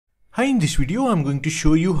Hi, in this video I'm going to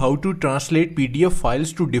show you how to translate PDF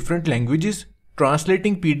files to different languages.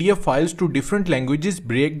 Translating PDF files to different languages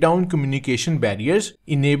break down communication barriers,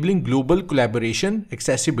 enabling global collaboration,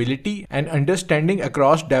 accessibility, and understanding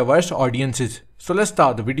across diverse audiences. So let's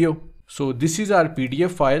start the video. So this is our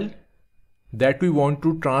PDF file that we want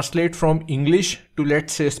to translate from English to,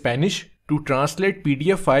 let's say, Spanish. To translate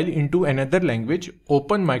PDF file into another language,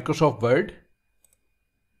 open Microsoft Word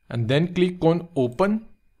and then click on Open.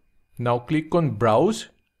 Now click on Browse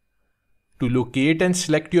to locate and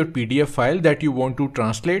select your PDF file that you want to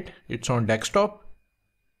translate. It's on desktop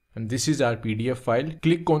and this is our PDF file.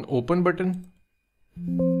 Click on Open button.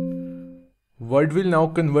 Word will now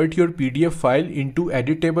convert your PDF file into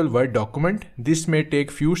editable Word document. This may take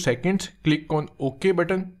few seconds. Click on OK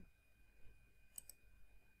button.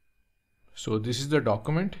 So this is the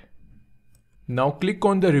document. Now click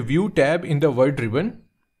on the Review tab in the Word ribbon.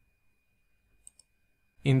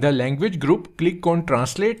 In the language group, click on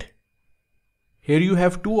Translate. Here you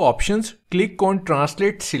have two options. Click on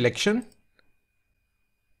Translate Selection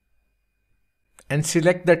and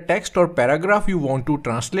select the text or paragraph you want to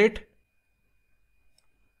translate.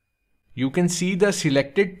 You can see the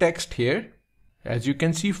selected text here. As you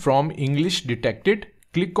can see, from English detected.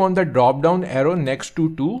 Click on the drop down arrow next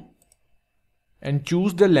to and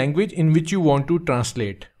choose the language in which you want to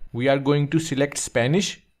translate. We are going to select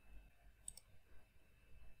Spanish.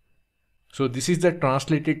 So this is the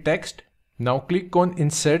translated text. Now click on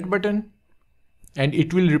Insert button and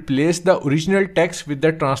it will replace the original text with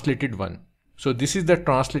the translated one. So this is the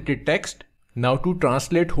translated text. Now to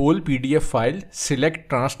translate whole PDF file, select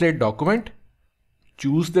Translate Document.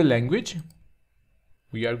 Choose the language.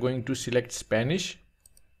 We are going to select Spanish.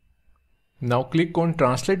 Now click on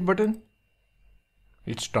Translate button.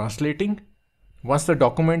 It's translating. Once the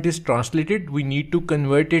document is translated, we need to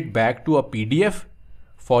convert it back to a PDF.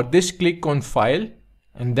 For this, click on File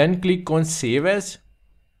and then click on Save As.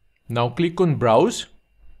 Now click on Browse.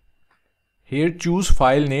 Here choose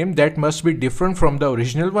file name that must be different from the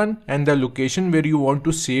original one and the location where you want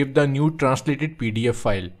to save the new translated PDF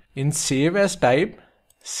file. In Save As type,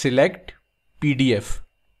 select PDF.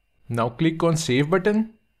 Now click on Save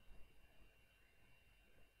button.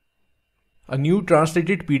 A new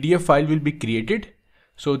translated PDF file will be created.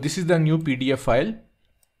 So this is the new PDF file.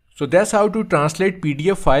 So that's how to translate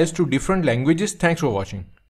PDF files to different languages. Thanks for watching.